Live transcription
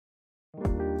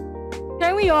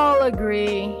we all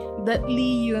agree that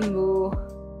Yoon Woo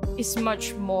is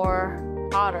much more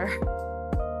hotter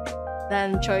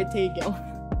than Choi Taegyeom?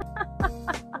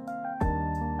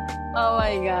 Oh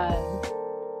my god.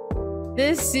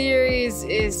 This series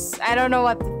is... I don't know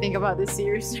what to think about this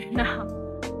series right now.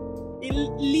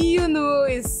 Yoon Woo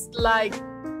is like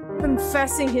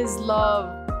confessing his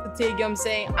love to Taegyeom,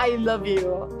 saying, I love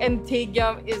you. And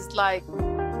Taegyeom is like,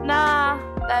 nah,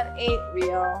 that ain't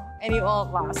real. And it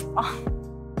won't last long.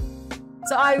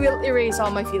 So I will erase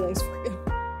all my feelings for you.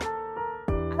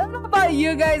 I don't know about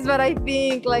you guys, but I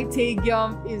think like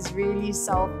Taegyeom is really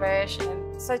selfish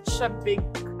and such a big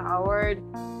coward.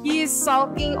 He is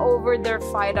sulking over their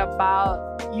fight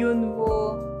about Yoon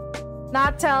Woo,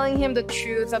 not telling him the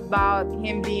truth about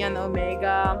him being an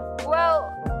Omega. Well,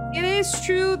 it is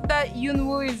true that Yoon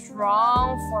Woo is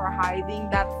wrong for hiding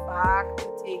that fact to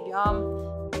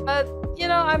Taegyeom. But, you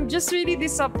know, I'm just really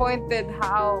disappointed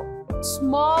how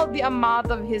small the amount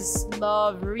of his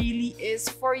love really is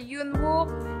for Yoon Woo.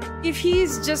 If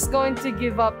he's just going to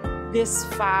give up this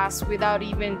fast without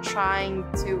even trying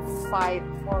to fight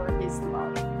for his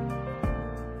love.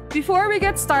 Before we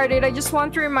get started, I just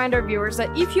want to remind our viewers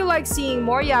that if you like seeing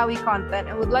more yaoi content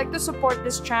and would like to support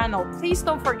this channel, please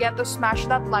don't forget to smash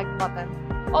that like button.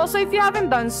 Also, if you haven't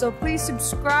done so, please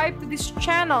subscribe to this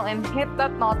channel and hit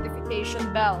that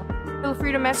notification bell. Feel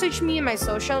free to message me in my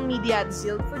social media at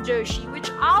ZEALED FUJOSHI, which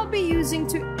I'll be using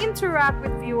to interact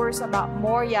with viewers about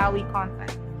more yaoi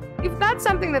content. If that's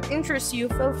something that interests you,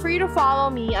 feel free to follow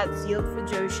me at ZEALED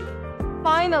FUJOSHI.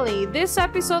 Finally, this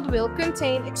episode will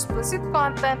contain explicit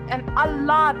content and a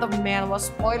lot of manhwa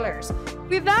spoilers.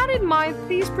 With that in mind,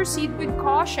 please proceed with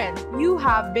caution. You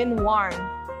have been warned.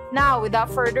 Now, without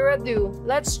further ado,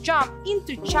 let's jump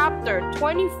into chapter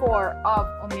 24 of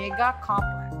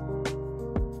Omegakomplexs.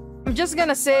 I'm just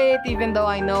gonna say it even though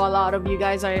I know a lot of you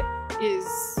guys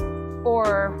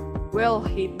will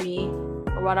hate me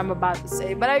for what I'm about to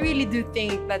say, but I really do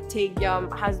think that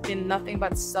Taegyeom has been nothing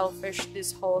but selfish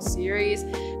this whole series,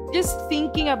 just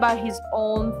thinking about his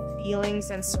own feelings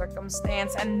and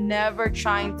circumstance and never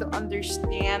trying to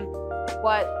understand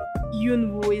what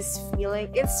Yoon Woo is feeling.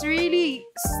 It's really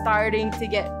starting to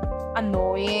get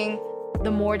annoying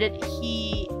the more that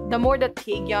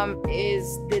Taegyeom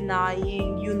is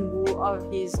denying Yoon Woo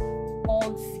of his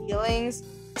own feelings.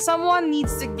 Someone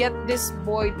needs to get this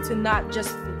boy to not just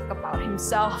think about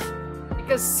himself.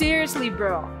 Because seriously,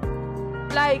 bro,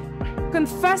 like,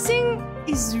 confessing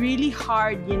is really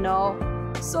hard, you know?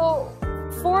 So,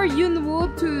 for Yoon Woo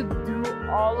to do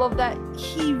all of that,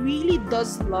 he really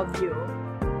does love you.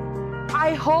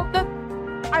 I hope that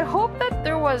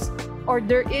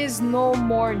there is no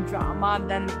more drama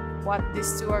than what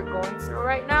these two are going through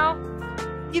right now.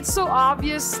 It's so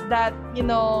obvious that, you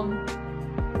know,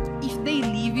 if they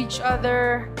leave each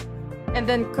other and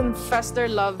then confess their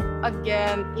love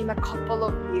again in a couple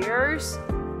of years,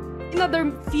 you know,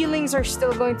 their feelings are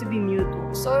still going to be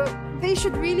mutual. So they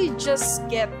should really just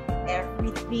get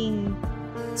everything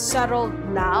settled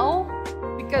now,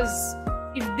 because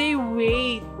if they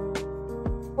wait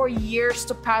for years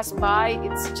to pass by,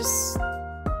 it's just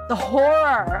the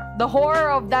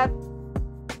horror of that.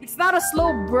 It's not a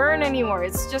slow burn anymore,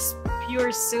 it's just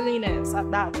pure silliness at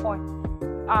that point,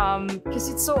 because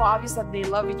it's so obvious that they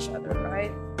love each other,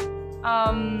 right?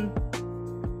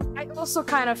 I also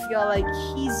kind of feel like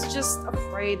he's just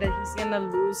afraid that he's gonna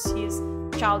lose his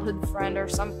childhood friend or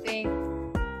something.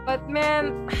 But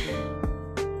man,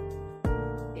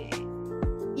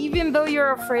 even though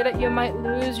you're afraid that you might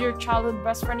lose your childhood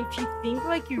best friend, if you think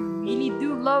like you really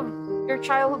do love your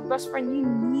childhood best friend, you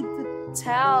need to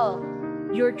tell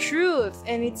your truth.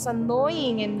 And it's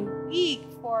annoying and weak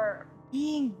for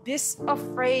being this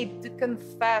afraid to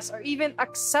confess or even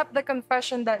accept the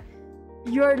confession that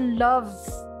your love,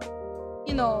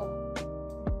 you know,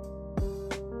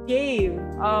 gave.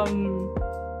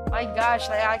 My gosh,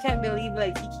 like, I can't believe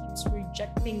like he keeps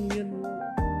rejecting Yoon Woo.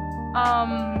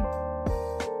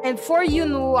 And for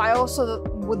Yoon Woo, I also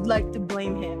would like to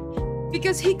blame him,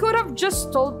 because he could have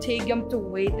just told Taegyeom to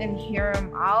wait and hear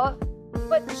him out,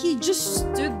 but he just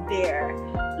stood there.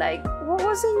 Like, what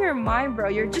was in your mind, bro?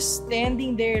 You're just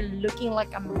standing there looking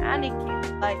like a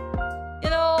mannequin. Like, you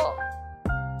know,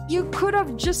 you could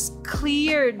have just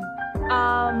cleared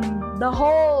the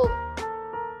whole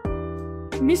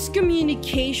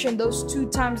miscommunication those 2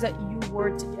 times that you were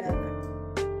together.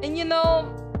 And you know,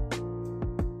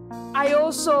 I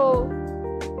also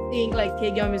think like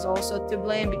Taegyeom is also to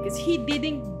blame, because he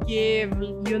didn't give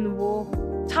Yoon Woo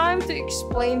time to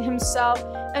explain himself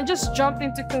and just jumped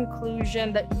into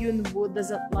conclusion that Yoon Woo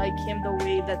doesn't like him the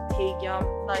way that Taegyeom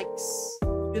likes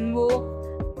Yoon Woo.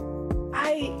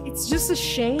 I it's just a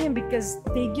shame because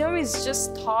Taegyeom is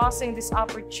just tossing this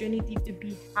opportunity to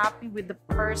be happy with the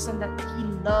person that he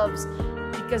loves,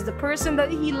 because the person that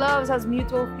he loves has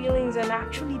mutual feelings and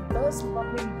actually does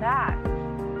love him back.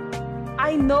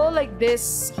 I know like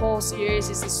this whole series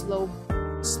is a slow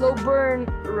burn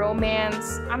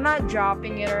romance. I'm not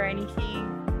dropping it or anything,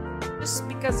 just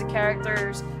because the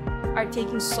characters are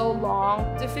taking so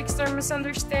long to fix their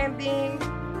misunderstanding.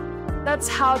 That's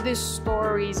how this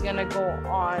story is gonna go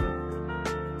on.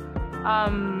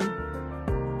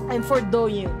 And for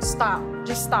DOHYUN, stop.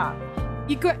 Just stop.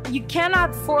 You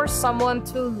cannot force someone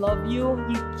to love you.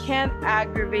 You can't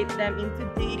aggravate them into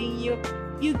dating you.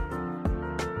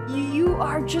 You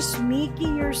are just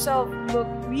making yourself look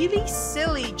really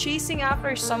silly chasing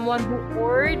after someone who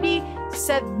already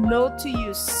said no to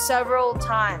you several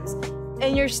times,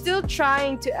 and you're still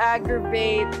trying to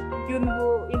aggravate Yoon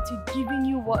Woo into giving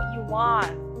you what you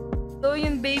want.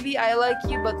 DOHYUN baby, I like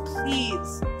you, but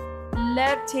please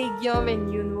let Taegyeom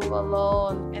and Yoon Woo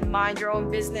alone and mind your own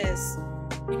business.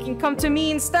 You can come to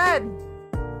me instead.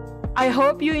 I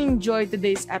hope you enjoyed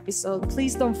today's episode.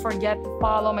 Please don't forget to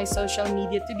follow my social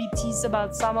media to be teased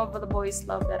about some of the boys'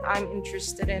 love that I'm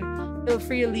interested in. Feel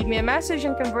free to leave me a message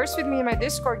and converse with me in my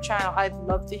Discord channel. I'd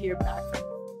love to hear back from you.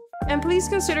 And please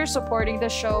consider supporting the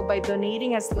show by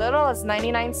donating as little as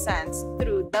 99 cents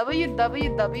through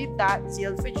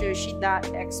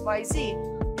www.zealedfujoshi.xyz.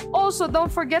 Also,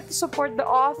 don't forget to support the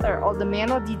author. All the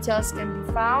manhwa details can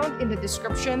be found in the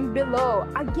description below.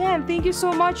 Again, thank you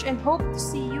so much and hope to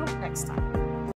see you next time.